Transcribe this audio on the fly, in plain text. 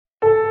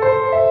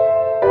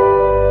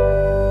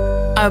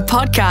A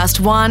Podcast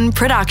One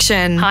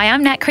production. Hi,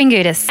 I'm Nat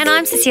Kringudis. And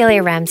I'm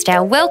Cecelia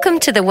Ramsdale. Welcome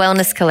to The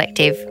Wellness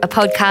Collective, a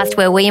podcast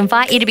where we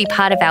invite you to be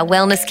part of our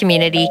wellness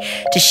community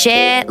to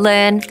share,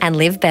 learn and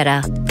live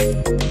better.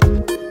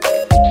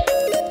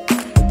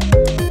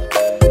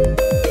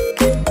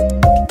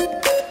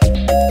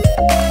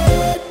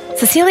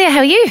 Cecelia, how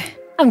are you?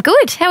 I'm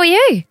good. How are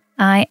you?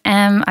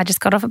 I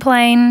just got off a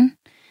plane.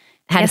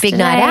 Had a big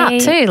night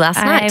out too last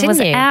night, didn't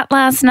you? I was out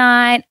last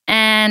night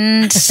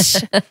and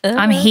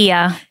I'm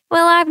here.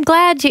 Well, I'm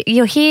glad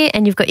you're here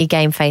and you've got your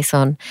game face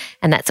on,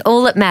 and that's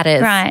all that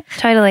matters. Right,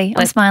 totally.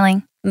 I'm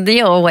smiling.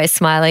 You're always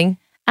smiling.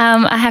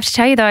 I have to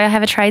tell you though, I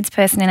have a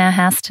tradesperson in our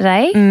house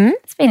today. Mm.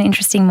 It's been an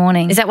interesting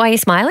morning. Is that why you're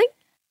smiling?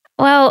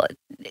 Well,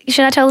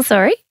 should I tell the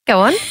story?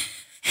 Go on.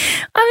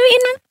 I'm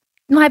in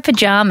my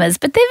pajamas,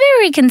 but they're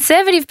very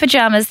conservative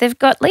pajamas. They've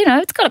got,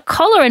 it's got a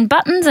collar and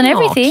buttons and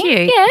everything.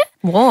 Cute. Yeah.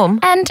 Warm.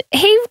 And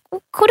he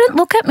couldn't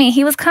look at me.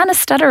 He was kind of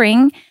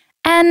stuttering.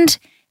 And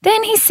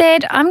then he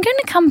said, I'm going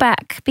to come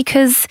back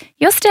because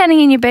you're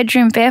standing in your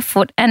bedroom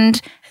barefoot and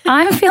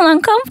I feel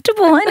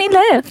uncomfortable. And he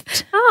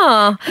left.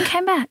 Oh. And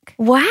came back.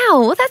 Wow.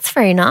 Well, that's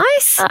very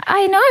nice.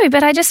 I know,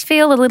 but I just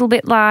feel a little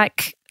bit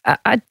like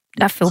I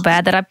feel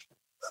bad that I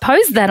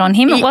posed that on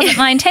him. It wasn't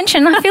my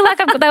intention. I feel like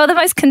they were the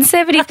most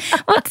conservative.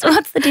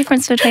 What's the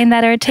difference between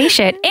that or a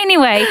T-shirt?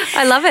 Anyway.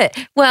 I love it.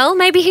 Well,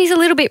 maybe he's a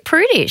little bit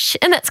prudish,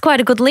 and that's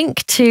quite a good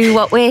link to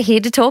what we're here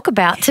to talk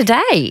about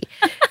today,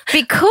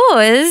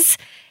 because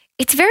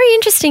it's very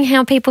interesting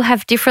how people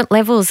have different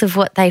levels of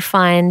what they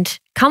find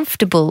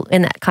comfortable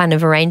in that kind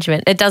of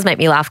arrangement. It does make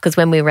me laugh because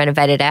when we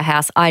renovated our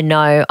house, I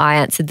know I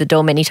answered the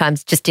door many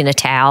times just in a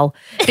towel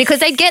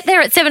because they'd get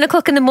there at 7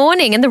 o'clock in the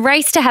morning and the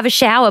race to have a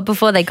shower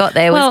before they got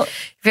there was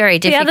very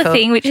difficult. The other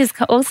thing, which is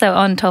also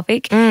on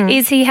topic,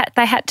 is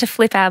they had to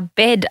flip our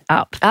bed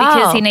up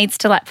because he needs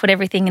to put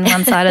everything in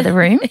one side of the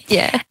room.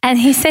 Yeah. And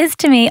he says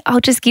to me, I'll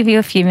just give you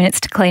a few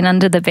minutes to clean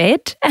under the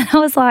bed. And I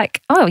was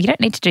like, oh, you don't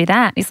need to do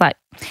that. He's like,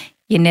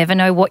 you never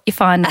know what you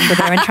find under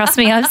there. And trust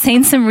me, I've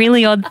seen some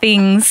really odd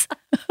things.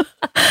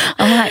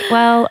 I'm like,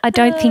 well, I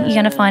don't think you're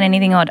going to find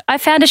anything odd. I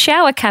found a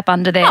shower cap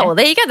under there. Oh, well,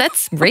 there you go.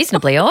 That's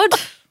reasonably odd. I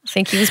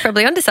think he was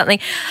probably onto something.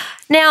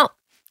 Now,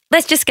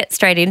 let's just get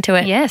straight into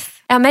it. Yes.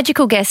 Our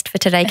magical guest for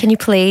today, can you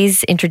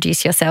please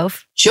introduce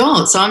yourself?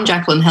 Sure. So I'm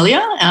Jacqueline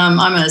Hellyer. I'm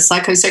a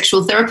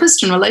psychosexual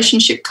therapist and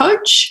relationship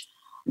coach.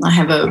 I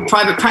have a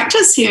private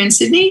practice here in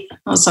Sydney.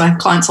 Also, I have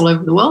clients all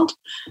over the world.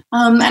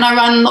 And I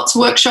run lots of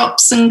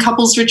workshops and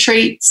couples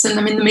retreats, and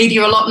I'm in the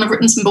media a lot, and I've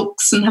written some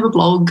books and have a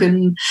blog.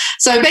 And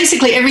so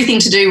basically everything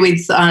to do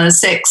with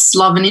sex,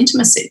 love and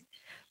intimacy.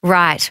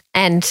 Right.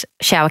 And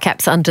shower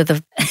caps under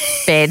the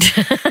bed.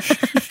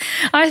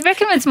 I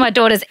reckon it's my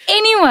daughter's.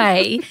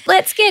 Anyway,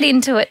 let's get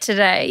into it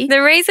today.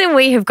 The reason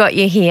we have got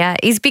you here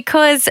is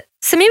because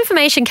some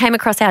information came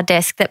across our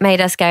desk that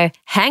made us go,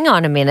 hang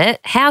on a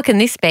minute, how can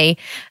this be?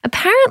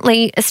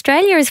 Apparently,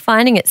 Australia is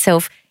finding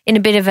itself in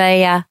a bit of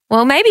a,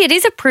 maybe it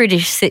is a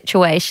prudish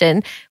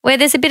situation where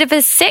there's a bit of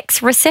a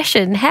sex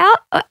recession. How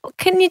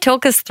can you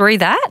talk us through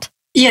that?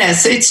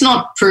 Yes, it's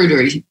not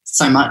prudery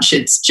so much.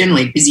 It's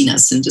generally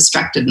busyness and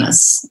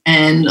distractedness,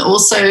 and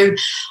also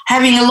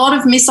having a lot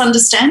of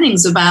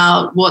misunderstandings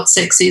about what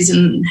sex is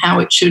and how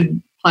it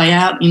should play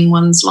out in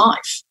one's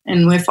life.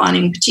 And we're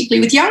finding,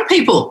 particularly with young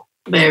people,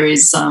 there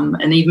is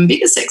an even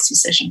bigger sex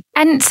recession.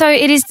 And so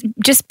it is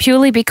just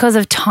purely because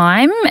of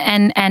time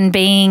and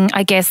being,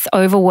 I guess,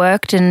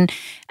 overworked and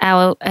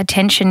our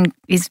attention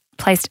is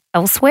placed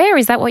elsewhere.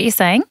 Is that what you're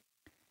saying?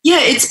 Yeah,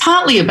 it's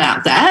partly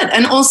about that.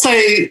 And also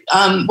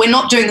we're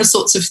not doing the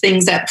sorts of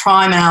things that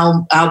prime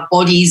our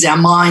bodies, our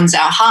minds,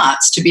 our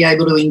hearts to be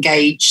able to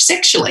engage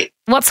sexually.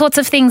 What sorts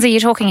of things are you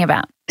talking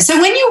about? So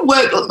when you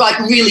work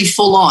really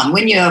full on,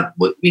 when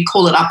we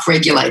call it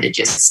upregulated,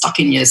 just stuck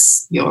in your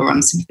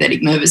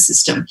sympathetic nervous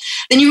system,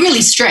 then you're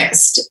really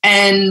stressed.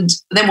 And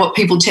then what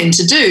people tend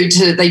to do,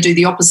 they do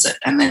the opposite,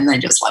 and then they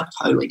just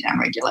totally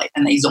downregulate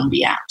and they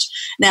zombie out.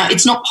 Now,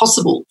 it's not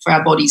possible for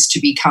our bodies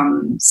to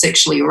become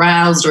sexually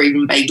aroused or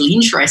even vaguely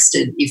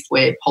interested if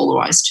we're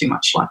polarized too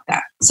much like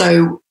that.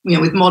 So,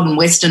 with modern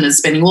Westerners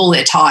spending all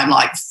their time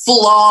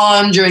full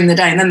on during the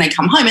day, and then they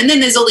come home and then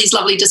there's all these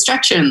lovely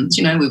distractions.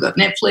 We've got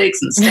Netflix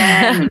and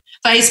Stan and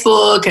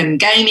Facebook and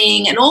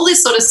gaming and all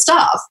this sort of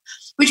stuff,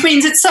 which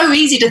means it's so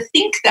easy to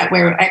think that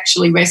we're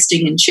actually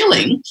resting and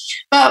chilling,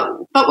 but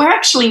we're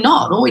actually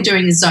not. All we're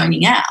doing is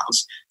zoning out.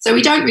 So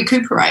we don't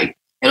recuperate.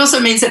 It also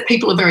means that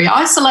people are very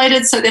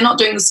isolated, so they're not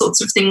doing the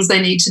sorts of things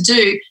they need to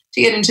do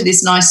to get into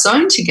this nice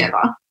zone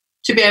together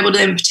to be able to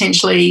then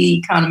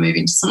potentially kind of move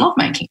into some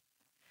lovemaking.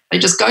 They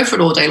just go for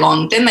it all day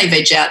long, then they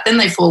veg out, then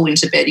they fall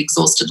into bed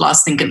exhausted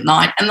last thing at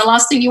night. And the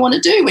last thing you want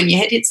to do when your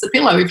head hits the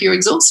pillow if you're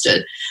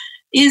exhausted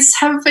is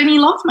have any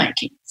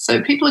lovemaking.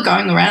 So people are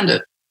going around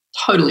it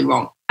totally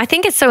wrong. I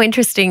think it's so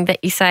interesting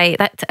that you say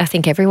that. I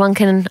think everyone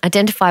can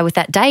identify with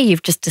that day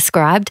you've just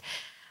described.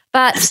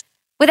 But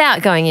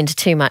without going into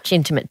too much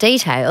intimate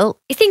detail,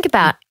 you think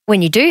about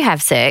when you do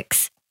have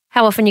sex,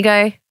 how often you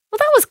go, well,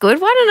 that was good.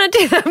 Why don't I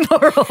do that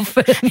more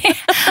often?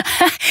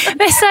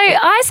 So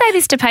I say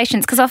this to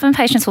patients because often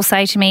patients will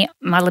say to me,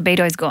 my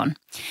libido's gone.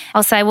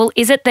 I'll say, well,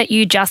 is it that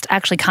you just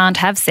actually can't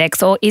have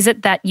sex, or is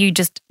it that you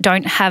just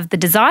don't have the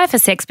desire for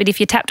sex, but if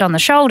you're tapped on the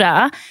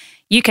shoulder,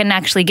 you can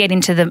actually get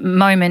into the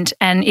moment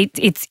and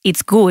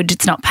it's good.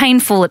 It's not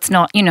painful. It's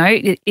not,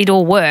 it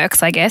all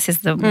works, I guess, is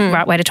the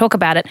right way to talk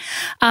about it.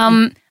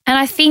 And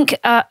I think,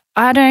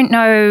 I don't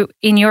know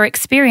in your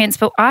experience,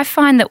 but I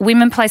find that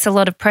women place a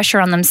lot of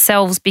pressure on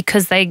themselves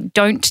because they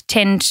don't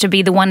tend to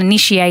be the one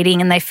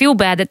initiating and they feel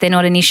bad that they're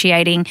not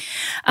initiating.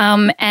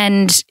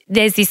 And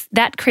there's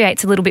that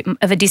creates a little bit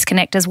of a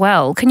disconnect as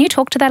well. Can you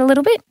talk to that a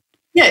little bit?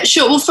 Yeah,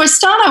 sure. Well, for a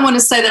start, I want to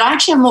say that I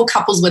actually have more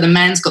couples where the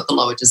man's got the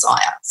lower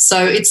desire.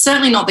 So it's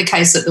certainly not the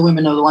case that the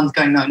women are the ones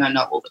going, no,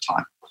 all the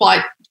time.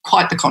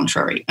 Quite the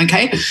contrary,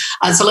 okay?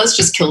 So let's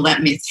just kill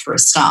that myth for a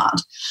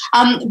start.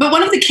 But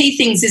one of the key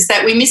things is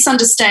that we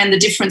misunderstand the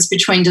difference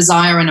between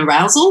desire and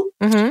arousal.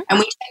 And we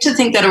tend to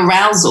think that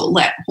arousal,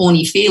 that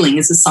horny feeling,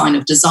 is a sign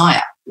of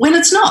desire, when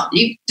it's not.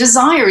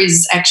 Desire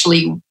is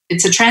actually,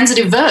 it's a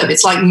transitive verb.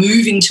 It's like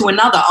moving to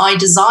another. I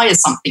desire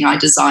something. I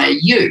desire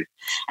you.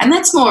 And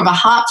that's more of a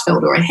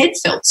heartfelt or a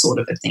headfelt sort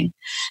of a thing.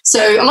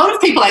 So a lot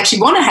of people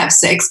actually want to have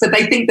sex, but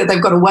they think that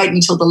they've got to wait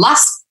until the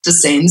lust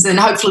descends, and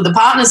hopefully the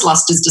partner's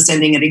lust is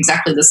descending at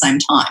exactly the same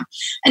time.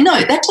 And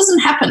no, that doesn't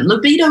happen.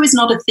 Libido is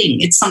not a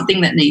thing. It's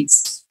something that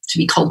needs to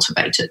be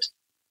cultivated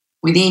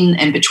within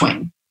and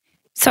between.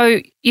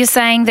 So you're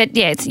saying that,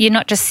 you're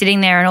not just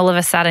sitting there and all of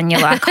a sudden you're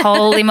like,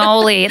 holy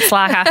moly, it's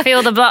like I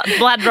feel the blood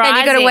rising. And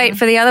you've got to wait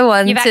for the other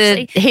one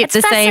to hit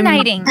the same,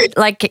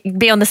 like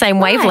be on the same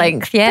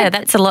wavelength. Yeah,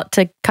 that's a lot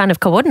to kind of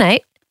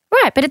coordinate.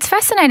 Right, but it's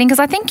fascinating because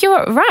I think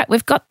you're right.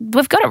 We've got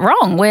it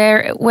wrong.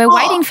 We're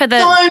waiting for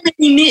the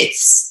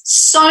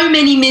so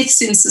many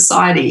myths in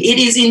society. It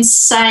is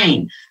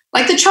insane.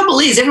 Like the trouble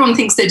is, everyone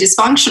thinks they're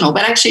dysfunctional,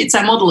 but actually, it's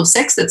our model of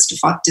sex that's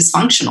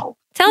dysfunctional.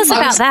 Tell us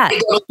about that.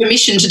 We've got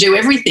permission to do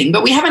everything,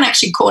 but we haven't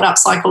actually caught up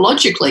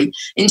psychologically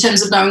in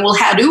terms of knowing, well,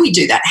 how do we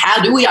do that?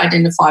 How do we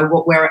identify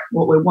what we're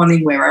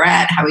wanting, where we're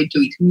at? How do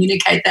we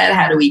communicate that?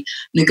 How do we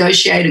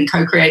negotiate and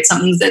co-create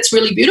something that's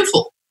really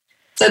beautiful?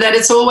 So that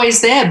it's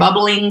always there,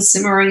 bubbling,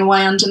 simmering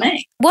away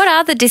underneath. What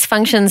are the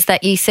dysfunctions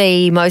that you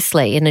see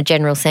mostly in a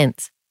general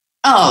sense?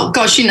 Oh,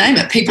 gosh, you name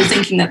it. People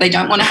thinking that they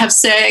don't want to have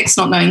sex,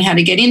 not knowing how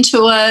to get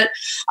into it.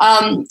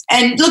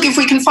 And look, if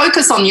we can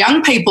focus on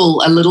young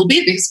people a little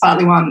bit, because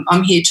partly why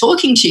I'm here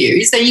talking to you,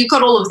 is that you've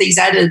got all of these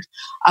added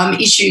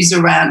issues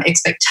around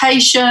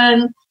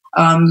expectation,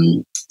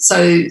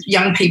 so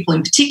young people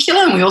in particular,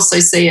 and we also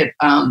see it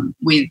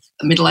with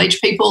middle-aged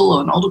people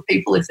and older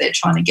people if they're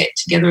trying to get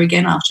together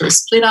again after a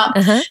split up.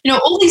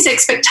 All these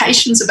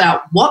expectations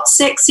about what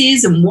sex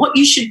is and what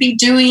you should be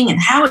doing and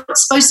how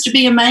it's supposed to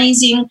be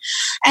amazing,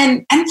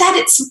 and that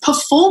it's a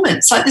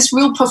performance, like this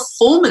real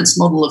performance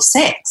model of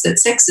sex, that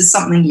sex is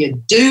something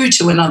you do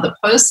to another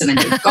person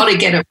and you've got to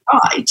get it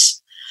right.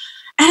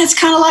 And it's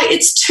kind of like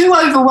it's too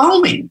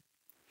overwhelming.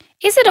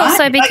 Is it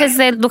also because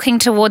they're looking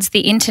towards the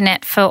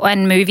internet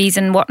and movies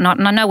and whatnot?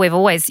 And I know we've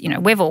always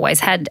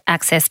had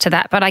access to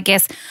that, but I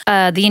guess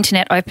the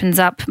internet opens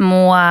up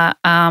more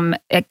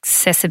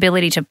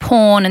accessibility to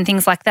porn and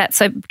things like that.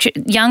 So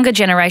younger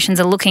generations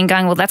are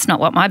going, well, that's not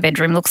what my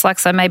bedroom looks like,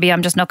 so maybe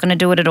I'm just not going to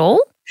do it at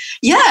all.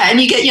 Yeah,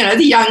 and you get,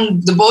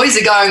 the boys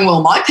are going,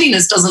 well, my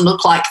penis doesn't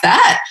look like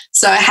that,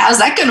 so how's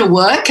that going to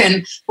work?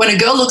 And when a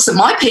girl looks at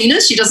my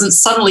penis, she doesn't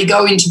suddenly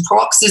go into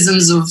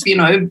paroxysms of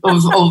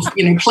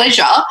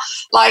pleasure,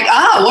 like,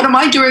 what am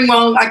I doing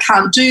wrong? I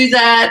can't do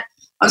that.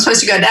 I'm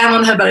supposed to go down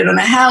on her, but I don't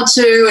know how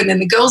to. And then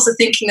the girls are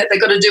thinking that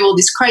they've got to do all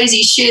this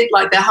crazy shit,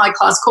 like they're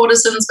high-class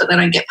courtesans, but they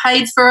don't get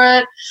paid for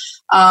it.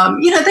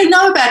 They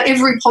know about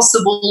every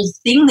possible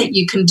thing that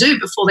you can do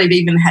before they've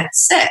even had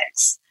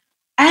sex.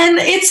 And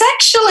it's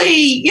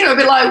actually, a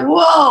bit like,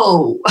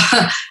 whoa,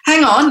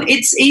 hang on.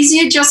 It's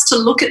easier just to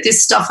look at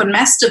this stuff and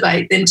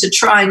masturbate than to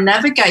try and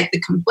navigate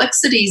the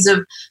complexities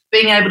of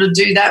being able to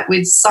do that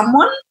with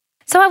someone.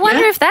 So I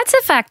wonder if that's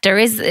a factor.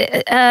 Is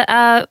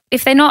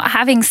if they're not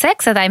having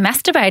sex, are they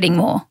masturbating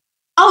more?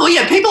 Oh,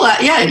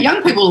 yeah,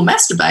 young people will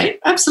masturbate,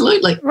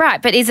 absolutely.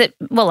 Right, but is it,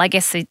 well, I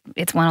guess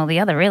it's one or the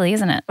other really,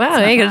 isn't it?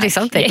 Well, you've got to do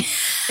something.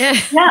 Yeah.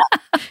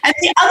 And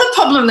the other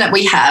problem that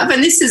we have,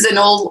 and this is in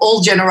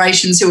all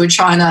generations who are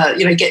trying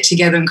to, get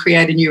together and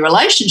create a new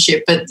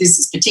relationship, but this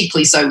is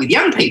particularly so with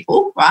young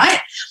people, right,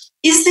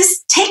 is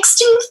this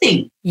texting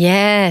thing.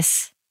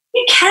 Yes.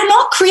 You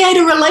cannot create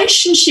a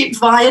relationship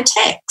via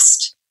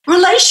text.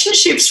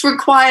 Relationships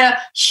require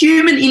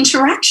human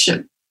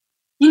interaction.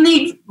 You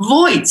need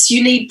voice,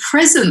 you need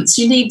presence,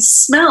 you need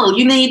smell,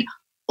 you need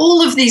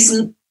all of these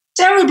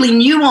terribly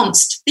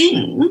nuanced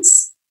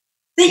things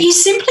that you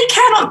simply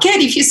cannot get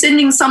if you're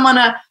sending someone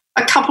a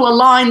couple of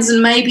lines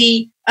and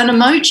maybe an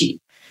emoji.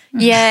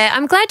 Yeah,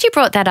 I'm glad you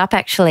brought that up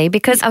actually,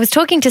 because I was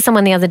talking to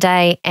someone the other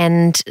day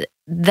and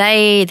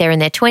they're in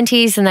their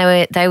 20s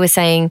and they were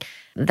saying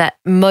that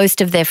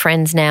most of their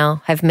friends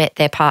now have met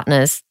their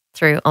partners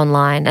through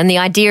online. And the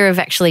idea of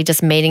actually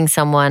just meeting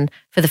someone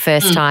for the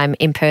first time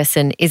in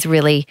person is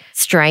really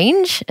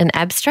strange and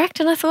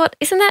abstract. And I thought,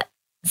 isn't that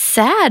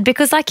sad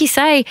because, like you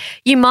say,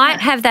 you might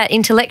have that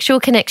intellectual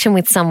connection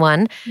with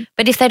someone,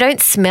 but if they don't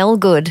smell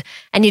good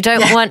and you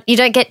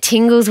don't get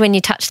tingles when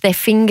you touch their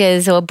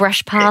fingers or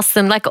brush past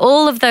them, like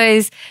all of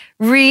those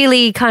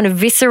really kind of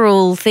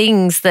visceral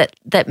things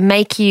that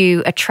make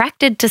you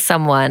attracted to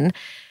someone.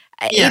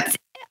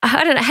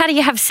 I don't know, how do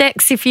you have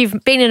sex if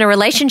you've been in a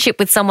relationship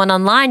with someone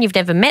online, you've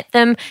never met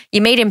them,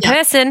 you meet in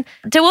person?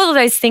 Do all of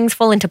those things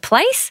fall into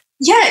place?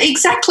 Yeah,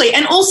 exactly.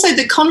 And also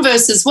the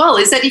converse as well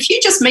is that if you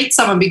just meet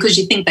someone because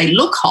you think they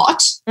look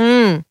hot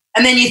and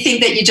then you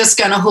think that you're just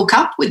going to hook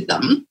up with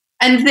them,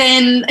 and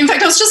then, in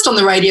fact, I was just on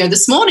the radio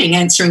this morning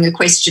answering a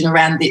question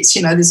around this.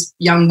 You know, this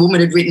young woman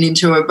had written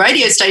into a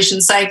radio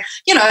station saying,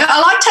 you know,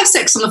 I like to have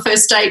sex on the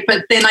first date,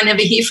 but then I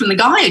never hear from the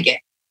guy again.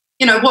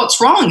 You know,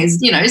 what's wrong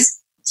is, you know,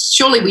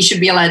 surely we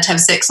should be allowed to have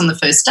sex on the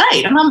first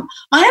date. And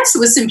my answer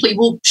was simply,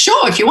 well,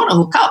 sure, if you want to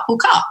hook up,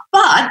 hook up.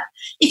 But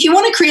if you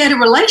want to create a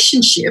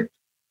relationship,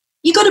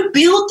 you got to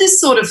build this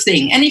sort of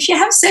thing. And if you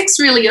have sex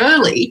really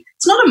early,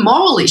 it's not a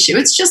moral issue.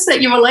 It's just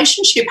that your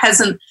relationship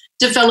hasn't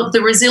developed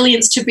the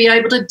resilience to be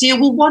able to deal,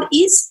 well, what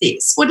is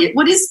this?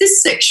 What is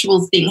this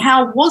sexual thing?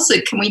 How was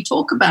it? Can we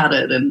talk about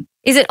it? And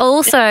is it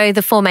also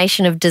the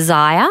formation of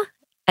desire,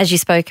 as you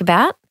spoke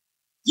about?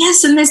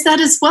 Yes, and there's that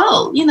as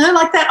well. You know,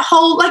 like that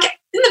whole, like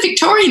in the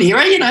Victorian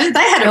era, you know, they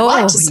had a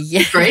right to some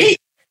degree.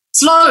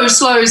 Slow,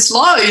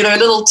 you know, a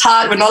little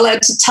tart, we're not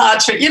allowed to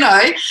touch it, you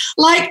know,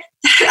 like,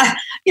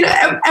 you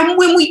know, and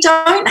when we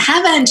don't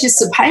have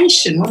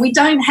anticipation, when we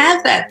don't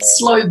have that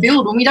slow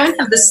build, when we don't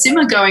have the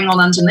simmer going on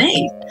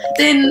underneath,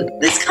 then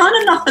there's kind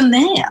of nothing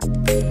there.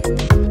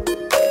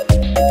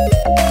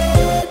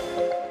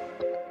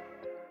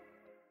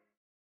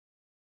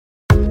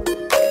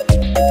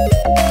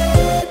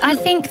 I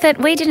think that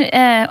we did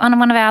on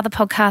one of our other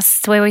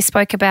podcasts where we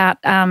spoke about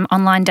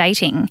online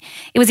dating.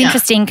 It was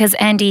interesting because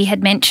Andy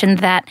had mentioned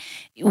that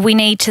we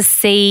need to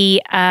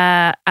see,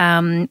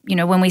 you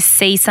know, when we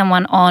see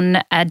someone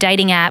on a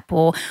dating app,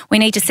 or we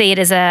need to see it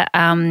as a,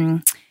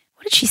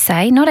 what did she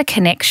say? Not a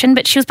connection,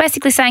 but she was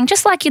basically saying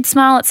just like you'd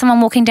smile at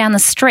someone walking down the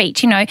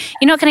street, you know,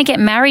 you're not going to get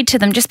married to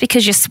them just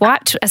because you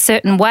swiped a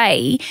certain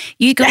way.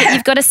 You've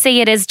got to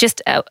see it as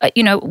just,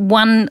 you know,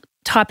 one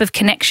type of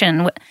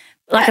connection.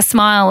 Like a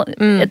smile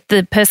at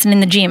the person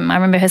in the gym, I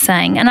remember her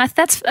saying. And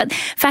that's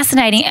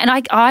fascinating. And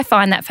I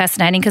find that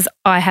fascinating because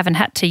I haven't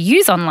had to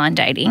use online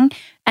dating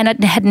and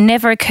it had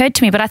never occurred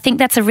to me. But I think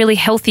that's a really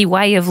healthy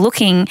way of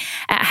looking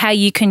at how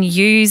you can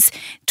use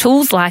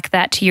tools like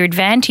that to your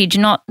advantage,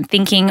 not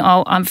thinking,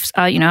 oh,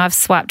 I've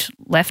swiped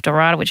left or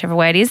right or whichever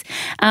way it is,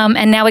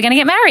 and now we're going to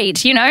get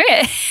married, you know.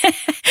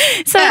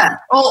 So,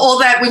 or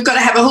that we've got to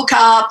have a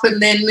hookup and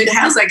then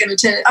how's that going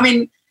to turn? I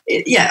mean,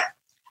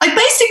 Like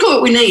basically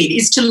what we need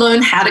is to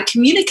learn how to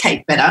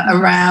communicate better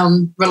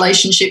around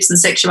relationships and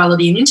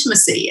sexuality and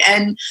intimacy.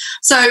 And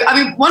so, I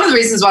mean, one of the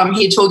reasons why I'm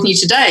here talking to you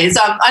today is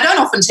I don't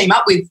often team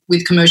up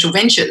with commercial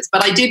ventures,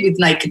 but I did with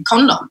Naked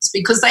Condoms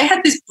because they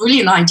had this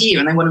brilliant idea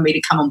and they wanted me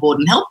to come on board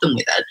and help them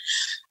with it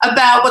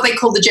about what they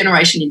call the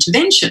generation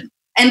intervention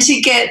and to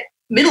get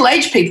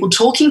middle-aged people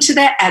talking to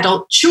their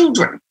adult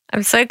children.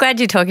 I'm so glad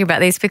you're talking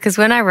about this because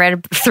when I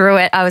read through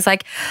it, I was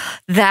like,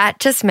 that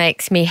just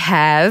makes me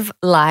have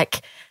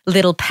like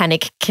little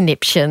panic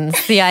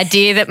conniptions. The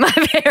idea that my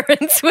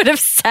parents would have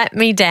sat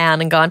me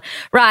down and gone,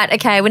 right,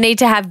 okay, we need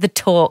to have the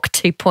talk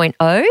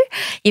 2.0.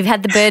 You've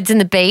had the birds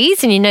and the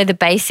bees and you know the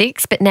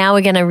basics, but now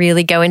we're going to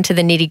really go into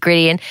the nitty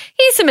gritty and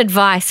here's some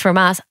advice from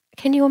us.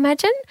 Can you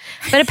imagine?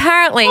 But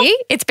apparently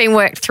it's been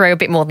worked through a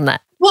bit more than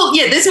that. Well,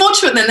 yeah, there's more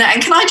to it than that.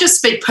 And can I just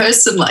speak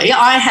personally?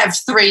 I have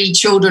 3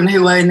 children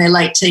who are in their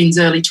late teens,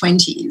 early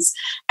 20s,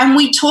 and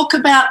we talk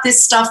about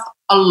this stuff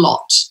a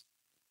lot,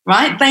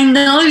 right? They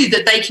know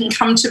that they can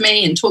come to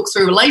me and talk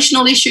through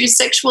relational issues,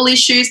 sexual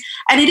issues,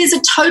 and it is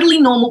a totally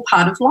normal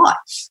part of life.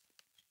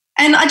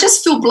 And I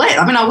just feel blessed.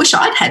 I mean, I wish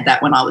I'd had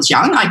that when I was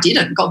young. I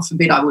didn't. God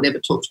forbid I would ever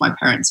talk to my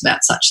parents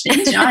about such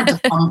things. You know, I had to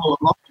fumble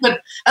a lot.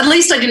 But at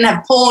least I didn't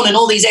have porn and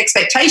all these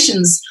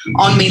expectations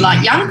on me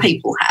like young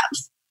people have,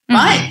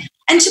 right?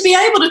 And to be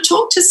able to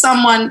talk to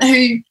someone who,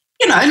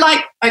 you know,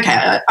 like,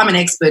 okay, I'm an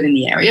expert in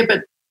the area,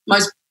 but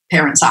most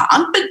parents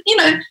aren't. But, you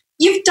know,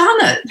 you've done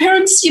it.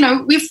 Parents, you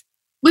know,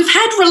 we've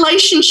had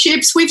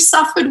relationships, we've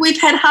suffered,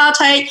 we've had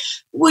heartache.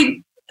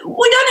 We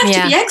don't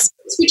have to be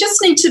experts. We just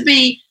need to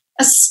be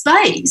a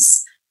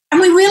space.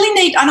 And we really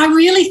need, and I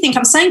really think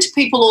I'm saying to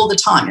people all the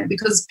time, you know,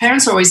 because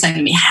parents are always saying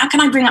to me, how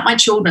can I bring up my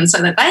children so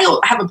that they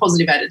all have a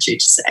positive attitude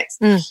to sex?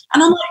 And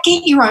I'm like,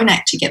 get your own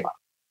act together.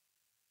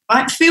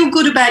 Right? Feel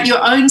good about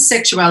your own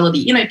sexuality,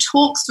 you know,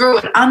 talk through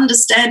it,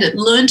 understand it,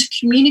 learn to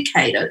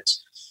communicate it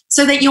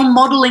so that you're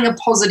modeling a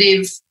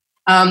positive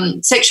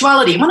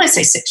sexuality. And when I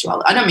say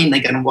sexuality, I don't mean they're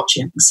going to watch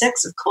you having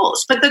sex, of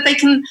course, but that they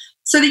can,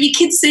 so that your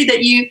kids see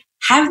that you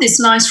have this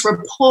nice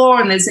rapport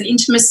and there's an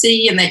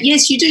intimacy and that,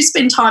 yes, you do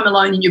spend time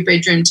alone in your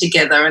bedroom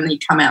together and then you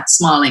come out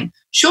smiling.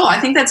 Sure, I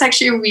think that's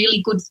actually a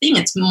really good thing.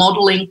 It's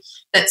modeling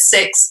that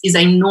sex is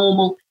a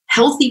normal,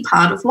 healthy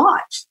part of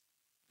life.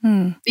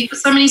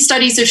 Because so many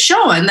studies have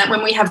shown that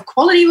when we have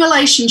quality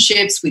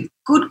relationships with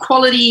good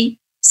quality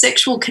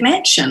sexual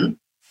connection,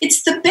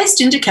 it's the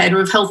best indicator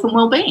of health and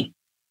well-being,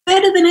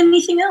 better than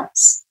anything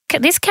else.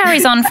 This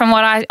carries on from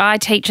what I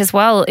teach as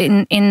well,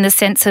 in the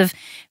sense of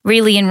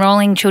really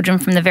enrolling children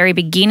from the very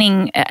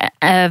beginning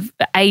of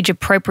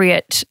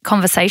age-appropriate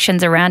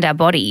conversations around our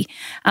body,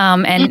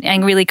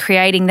 and really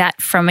creating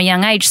that from a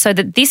young age, so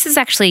that this is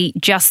actually,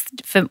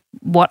 just for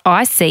what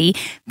I see,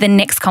 the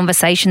next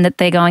conversation that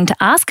they're going to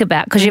ask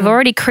about, because you've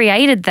already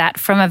created that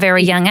from a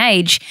very young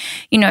age.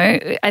 You know,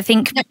 I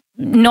think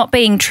not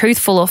being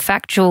truthful or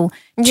factual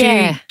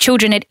to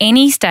children at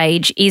any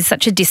stage is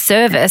such a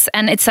disservice,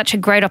 and it's such a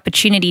great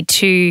opportunity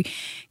to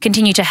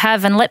continue to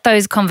have and let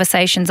those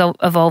conversations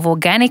evolve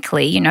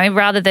organically, you know,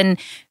 rather than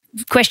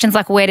questions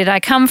like, where did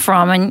I come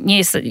from? And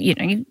yes, you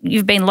know,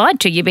 you've been lied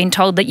to. You've been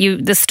told that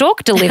the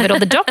stork delivered or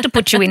the doctor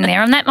put you in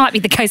there, and that might be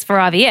the case for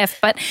IVF.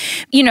 But,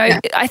 you know,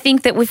 I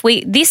think that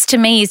this to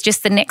me is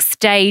just the next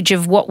stage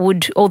of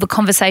the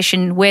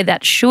conversation where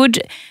that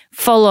should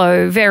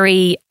follow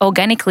very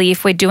organically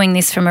if we're doing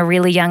this from a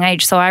really young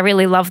age. So I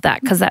really love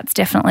that, because that's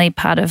definitely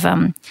part of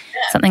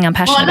something I'm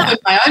passionate about. Well, I know in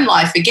my own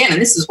life, again,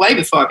 and this is way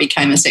before I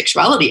became a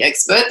sexuality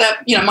expert, that,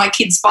 you know, my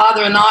kid's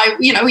father and I,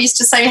 you know, we used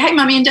to say, hey,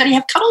 Mummy and Daddy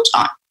have cuddle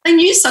time. They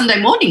knew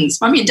Sunday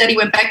mornings, Mummy and Daddy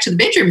went back to the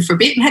bedroom for a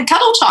bit and had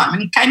cuddle time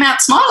and came out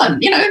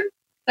smiling. You know,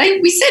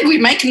 we said we're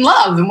making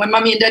love, and when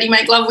Mummy and Daddy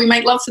make love, we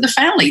make love for the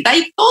family.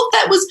 They thought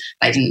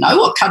they didn't know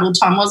what cuddle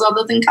time was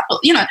other than cuddle,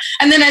 you know.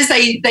 And then as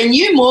they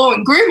knew more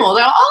and grew more,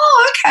 they're like,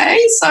 oh, okay.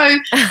 So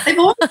they've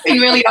always been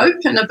really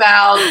open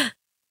about,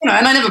 you know,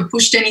 and I never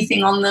pushed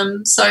anything on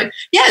them. So,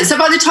 yeah, so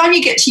by the time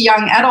you get to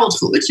young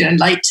adulthood, you know,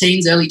 late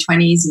teens, early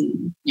 20s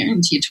and, you know,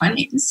 into your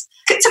 20s,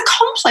 it's a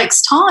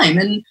complex time.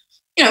 And,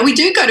 you know, we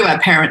do go to our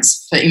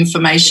parents for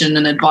information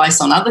and advice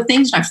on other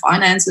things, you know,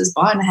 finances,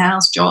 buying a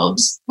house,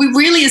 jobs. We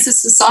really, as a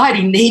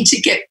society, need to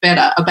get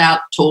better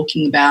about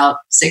talking about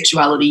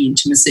sexuality,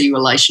 intimacy,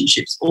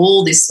 relationships,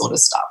 all this sort of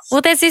stuff. Well,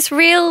 there's this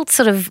real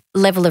sort of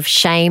level of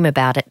shame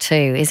about it too,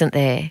 isn't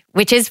there?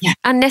 Which is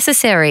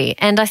unnecessary.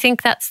 And I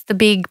think that's the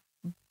big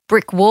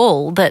brick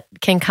wall that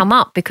can come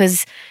up,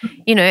 because,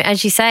 you know,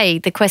 as you say,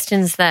 the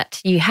questions that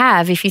you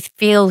have, if you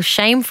feel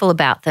shameful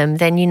about them,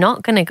 then you're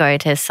not going to go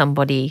to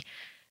somebody.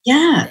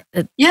 Yeah.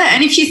 And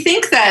if you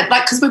think that,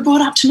 like, because we're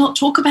brought up to not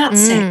talk about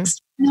sex,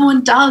 no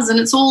one does, and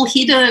it's all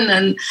hidden.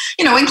 And,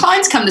 you know, when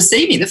clients come to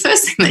see me, the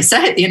first thing they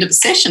say at the end of a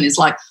session is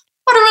like,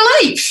 what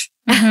a relief.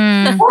 What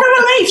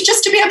a relief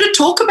just to be able to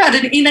talk about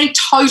it in a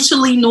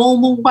totally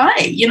normal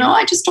way. You know,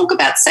 I just talk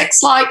about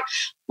sex like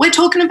we're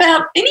talking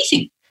about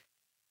anything.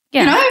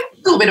 Yeah. You know, a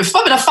little bit of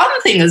fun, but a fun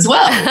thing as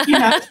well. You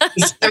know,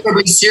 it's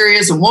terribly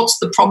serious, and what's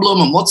the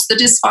problem and what's the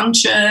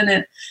dysfunction. And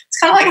it's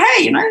kind of like,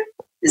 hey, you know,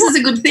 this is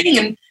a good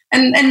thing.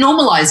 And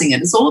normalising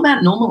it. It's all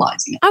about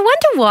normalising it. I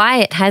wonder why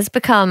it has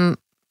become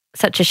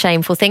such a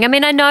shameful thing. I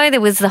mean, I know there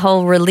was the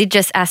whole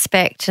religious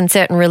aspect, and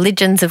certain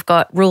religions have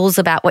got rules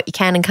about what you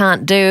can and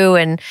can't do.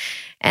 And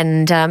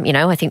you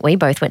know, I think we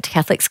both went to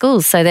Catholic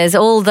schools. So there's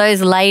all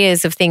those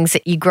layers of things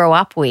that you grow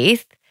up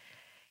with.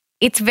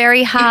 It's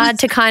very hard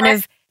to kind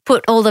of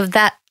put all of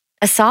that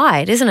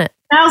aside, isn't it?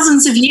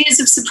 Thousands of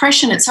years of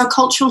suppression. It's our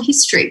cultural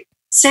history.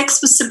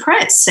 Sex was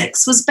suppressed.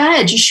 Sex was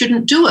bad. You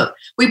shouldn't do it.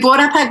 We brought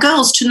up our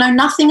girls to know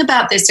nothing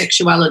about their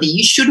sexuality.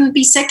 You shouldn't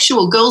be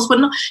sexual. Girls were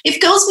not.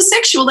 If girls were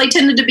sexual, they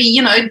tended to be,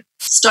 you know,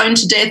 stoned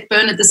to death,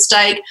 burned at the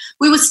stake.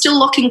 We were still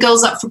locking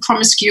girls up for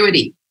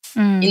promiscuity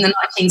in the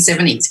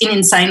 1970s in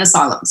insane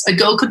asylums. A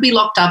girl could be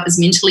locked up as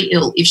mentally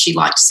ill if she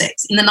liked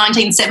sex in the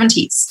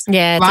 1970s.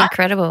 Yeah, it's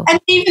incredible.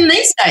 And even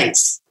these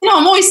days, you know,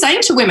 I'm always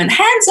saying to women,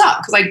 hands up,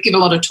 because I give a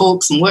lot of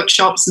talks and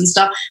workshops and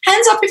stuff,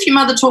 hands up if your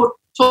mother taught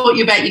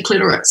you about your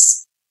clitoris.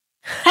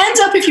 Hands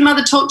up if your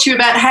mother talked to you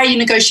about how you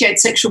negotiate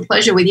sexual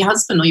pleasure with your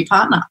husband or your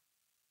partner.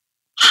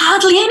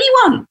 Hardly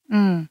anyone.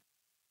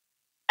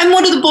 And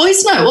what do the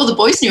boys know? All the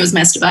boys knew was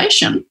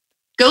masturbation.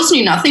 Girls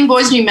knew nothing.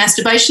 Boys knew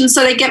masturbation,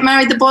 so they get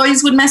married. The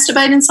boys would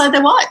masturbate inside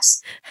their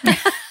wives. And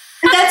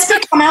that's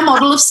become our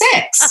model of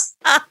sex,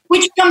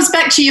 which comes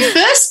back to your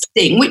first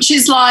thing, which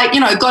is like, you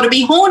know, got to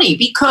be horny,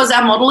 because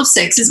our model of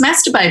sex is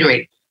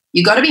masturbatory.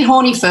 You got to be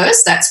horny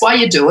first. That's why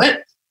you do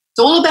it. It's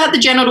all about the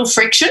genital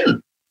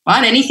friction.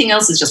 Right? Anything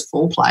else is just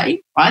foreplay,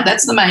 right?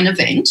 That's the main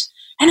event.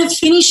 And it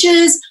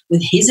finishes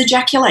with his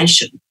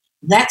ejaculation.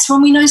 That's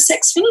when we know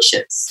sex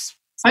finishes.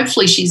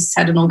 Hopefully she's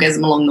had an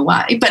orgasm along the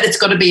way, but it's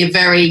got to be a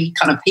very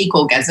kind of peak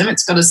orgasm.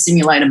 It's got to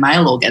simulate a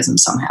male orgasm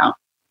somehow,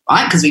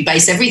 right? Because we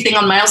base everything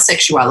on male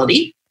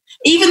sexuality,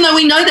 even though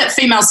we know that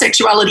female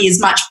sexuality is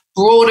much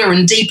broader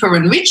and deeper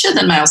and richer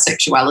than male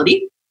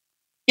sexuality.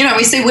 You know,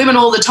 we see women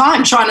all the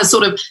time trying to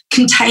sort of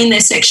contain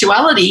their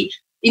sexuality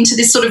into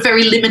this sort of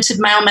very limited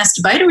male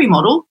masturbatory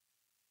model,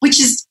 which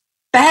is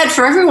bad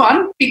for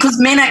everyone, because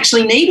men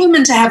actually need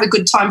women to have a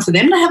good time for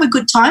them to have a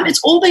good time.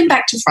 It's all been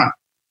back to front.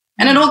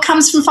 And it all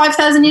comes from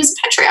 5,000 years of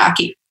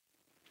patriarchy,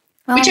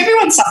 which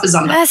everyone suffers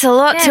under. That's a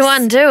lot to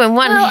undo in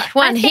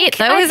one hit,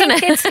 though, isn't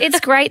it? It's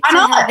great to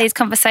have these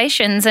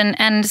conversations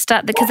and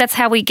start, because that's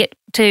how we get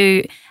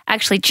to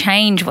actually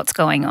change what's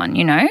going on,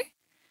 you know?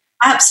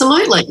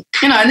 Absolutely.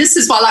 And this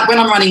is why, like, when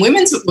I'm running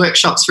women's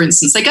workshops, for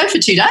instance, they go for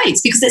 2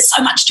 days because there's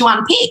so much to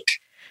unpick.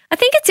 I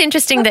think it's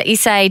interesting that you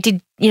say,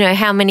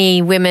 how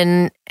many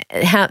women,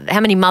 how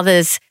many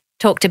mothers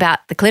talked about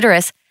the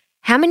clitoris?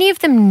 How many of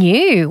them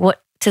knew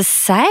what to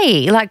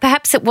say? Like,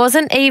 perhaps it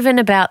wasn't even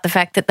about the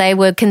fact that they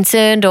were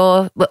concerned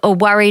or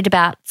worried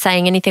about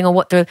saying anything or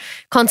what the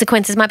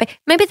consequences might be.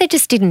 Maybe they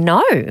just didn't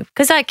know.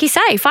 Because like you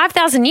say,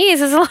 5,000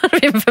 years is a lot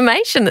of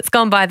information that's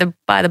gone by the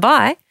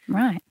by.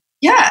 Right.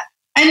 Yeah.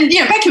 And,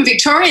 back in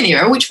Victorian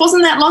era, which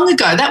wasn't that long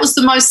ago, that was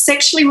the most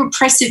sexually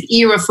repressive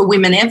era for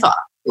women ever.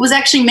 It was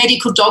actually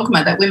medical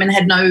dogma that women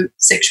had no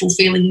sexual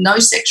feeling, no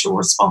sexual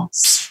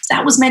response.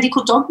 That was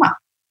medical dogma.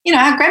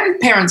 Our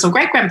grandparents or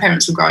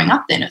great-grandparents were growing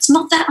up then. It's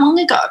not that long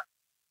ago.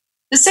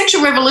 The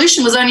sexual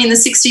revolution was only in the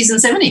 60s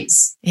and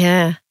 70s.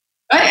 Yeah.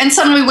 Right? And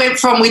suddenly we went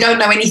from we don't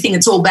know anything,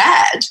 it's all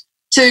bad,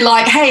 to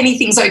like, hey,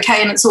 anything's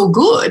okay and it's all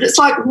good. It's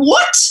like,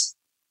 what?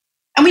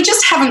 And we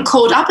just haven't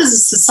caught up as a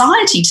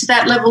society to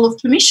that level of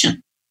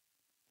permission.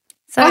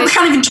 So we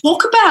can't even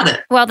talk about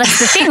it. Well, that's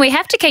the thing. We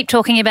have to keep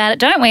talking about it,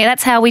 don't we?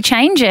 That's how we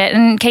change it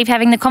and keep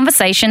having the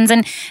conversations.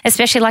 And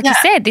especially, like you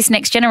said, this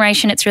next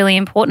generation, it's really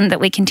important that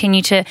we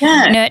continue to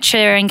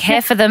nurture and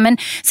care for them. And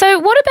so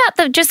what about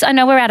I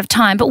know we're out of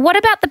time, but what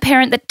about the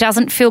parent that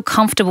doesn't feel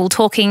comfortable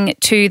talking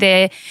to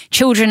their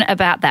children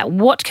about that?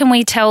 What can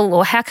we tell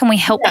or how can we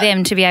help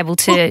them to be able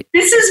to? Well,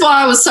 this is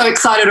why I was so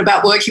excited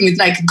about working with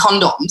Naked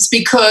Condoms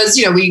because,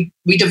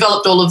 we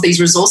developed all of these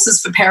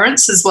resources for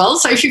parents as well.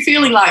 So if you're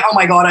feeling like, oh,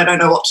 my God, I don't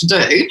know what to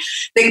do,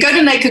 then go to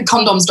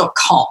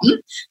nakedcondoms.com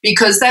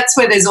because that's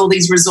where there's all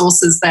these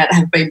resources that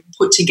have been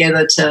put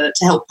together to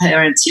help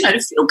parents, to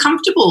feel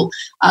comfortable,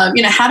 how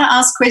to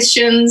ask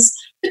questions.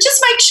 But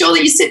just make sure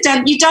that you sit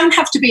down. You don't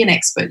have to be an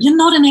expert. You're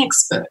not an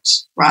expert,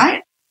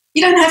 right?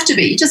 You don't have to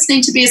be. You just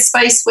need to be a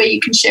space where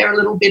you can share a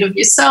little bit of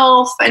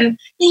yourself and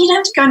you don't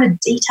have to go into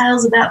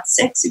details about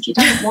sex if you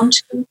don't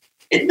want to.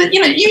 But,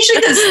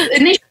 usually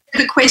initially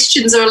the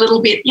questions are a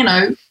little bit,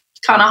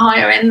 kind of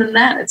higher end than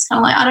that. It's kind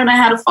of like, I don't know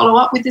how to follow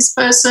up with this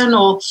person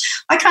or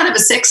I can't have a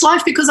sex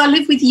life because I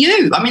live with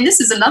you. I mean, this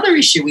is another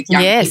issue with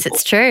young people. Yes,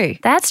 it's true.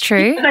 That's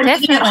true. They're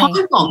living at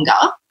home longer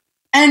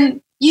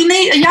and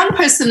a young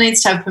person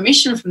needs to have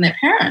permission from their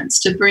parents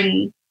to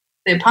bring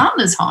their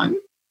partners home.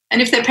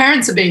 And if their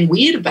parents are being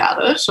weird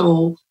about it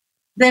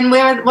then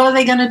what are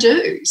they going to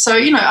do? So,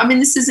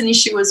 this is an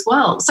issue as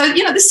well. So,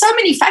 there's so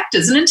many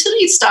factors. And until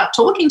you start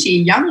talking to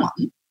your young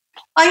one,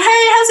 like,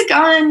 hey, how's it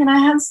going?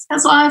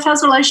 How's life?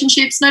 How's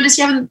relationships? Notice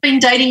you haven't been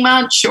dating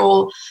much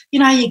or,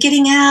 you're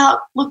getting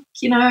out. Look,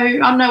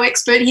 I'm no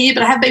expert here,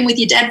 but I have been with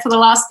your dad for the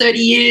last 30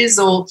 years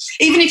or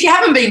even if you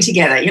haven't been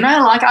together,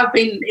 like I've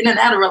been in and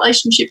out of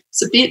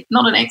relationships a bit,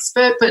 not an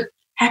expert, but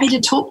happy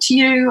to talk to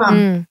you.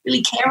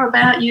 Really care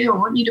about you. I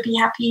want you to be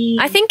happy.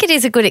 I think it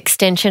is a good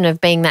extension of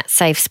being that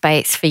safe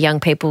space for young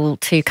people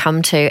to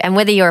come to. And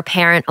whether you're a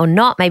parent or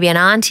not, maybe an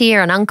auntie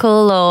or an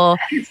uncle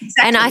Exactly.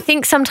 And I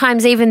think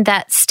sometimes even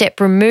that step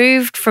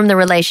removed from the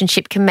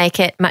relationship can make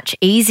it much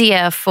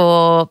easier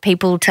for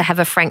people to have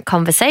a frank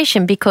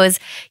conversation because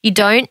you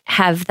don't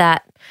have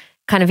that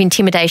kind of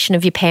intimidation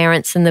of your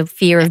parents and the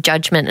fear of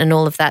judgment and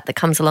all of that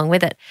comes along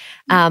with it.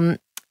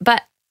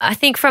 But I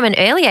think from an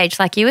early age,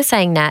 like you were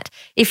saying, Nat,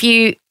 if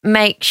you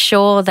make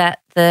sure that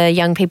the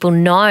young people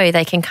know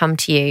they can come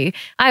to you.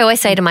 I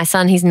always say to my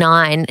son, he's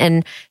 9,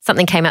 and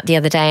something came up the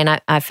other day and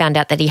I found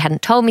out that he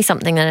hadn't told me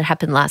something that had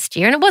happened last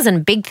year. And it wasn't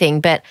a big thing,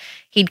 but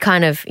he'd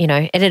kind of,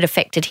 it had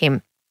affected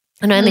him.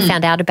 And I only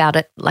found out about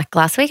it like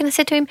last week. And I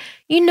said to him,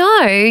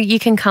 you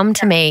can come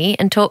to me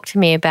and talk to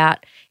me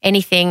about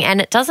anything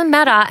and it doesn't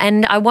matter.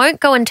 And I won't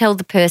go and tell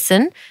the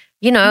person.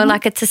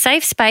 Like it's a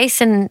safe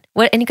space and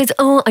he goes,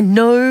 oh, I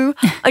know.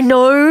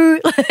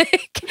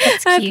 Like,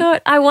 I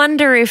thought, I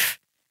wonder if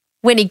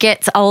when he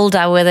gets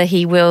older, whether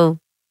he will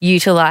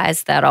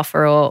utilise that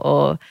offer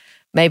or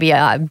maybe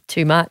I'm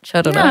too much.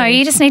 I don't know. No,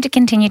 you just need to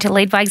continue to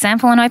lead by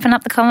example and open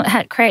up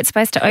create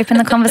space to open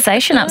the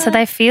conversation up so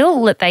they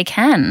feel that they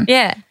can.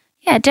 Yeah.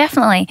 Yeah,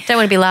 definitely. Don't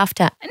want to be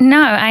laughed at.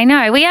 No, I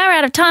know. We are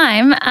out of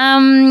time.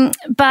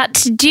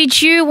 But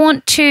did you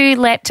want to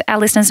let our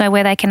listeners know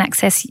where they can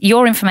access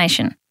your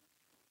information?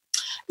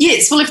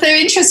 Yes, well, if they're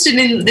interested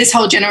in this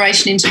whole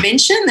generation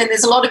intervention, then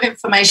there's a lot of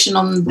information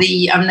on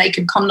the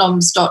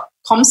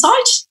nakedcondoms.com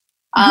site.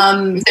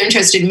 If they're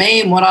interested in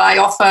me and what I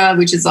offer,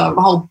 which is a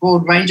whole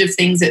broad range of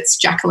things, it's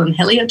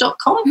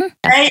JacquelineHellyer.com.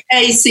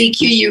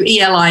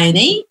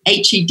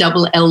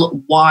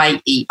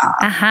 JacquelineHellyer.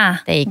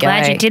 Aha. There you go.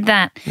 Glad you did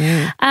that.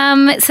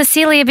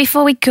 Cecelia,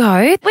 before we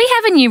go, we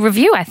have a new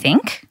review, I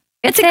think.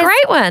 It's a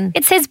great one.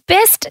 It says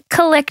Best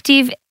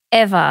Collective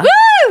Ever.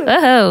 Woo!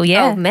 Oh,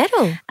 yeah. Oh,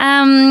 medal.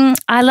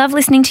 I love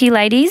listening to you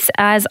ladies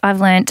as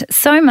I've learnt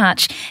so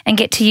much and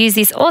get to use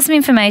this awesome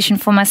information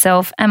for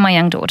myself and my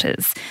young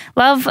daughters.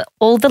 Love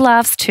all the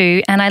laughs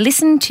too, and I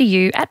listen to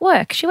you at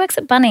work. She works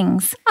at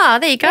Bunnings. Oh,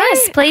 there you go.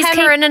 Yes, please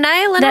Hammer and a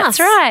nail and That's us.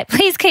 right.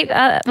 Please keep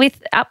up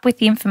with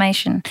the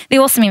information, the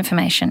awesome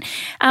information.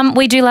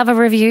 We do love a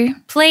review.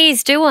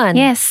 Please do one.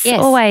 Yes,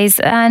 always.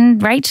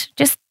 And rate,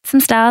 just some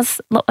stars,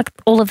 like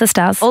all of the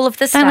stars. All of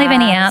the stars. Don't leave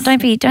any out.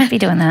 Don't be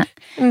doing that.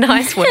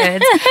 Nice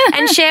words.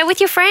 And share with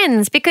your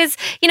friends because,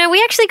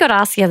 we actually got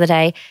asked the other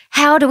day,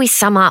 how do we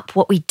sum up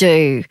what we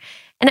do?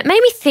 And it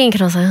made me think,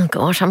 and I was like, oh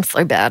gosh, I'm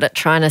so bad at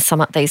trying to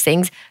sum up these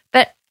things.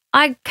 But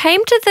I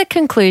came to the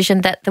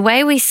conclusion that the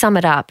way we sum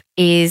it up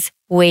is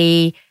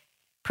we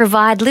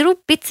provide little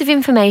bits of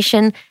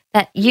information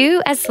that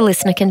you as the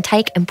listener can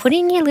take and put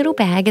in your little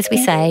bag, as we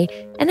say,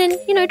 and then,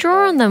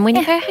 draw on them when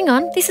you go, hang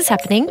on, this is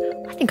happening.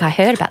 I think I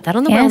heard about that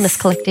on the Wellness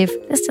Collective.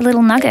 Just a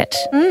little nugget.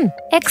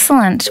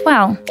 Excellent.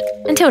 Well,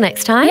 until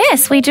next time.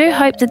 Yes, we do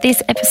hope that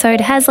this episode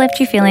has left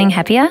you feeling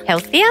happier,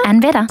 healthier,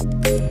 and better.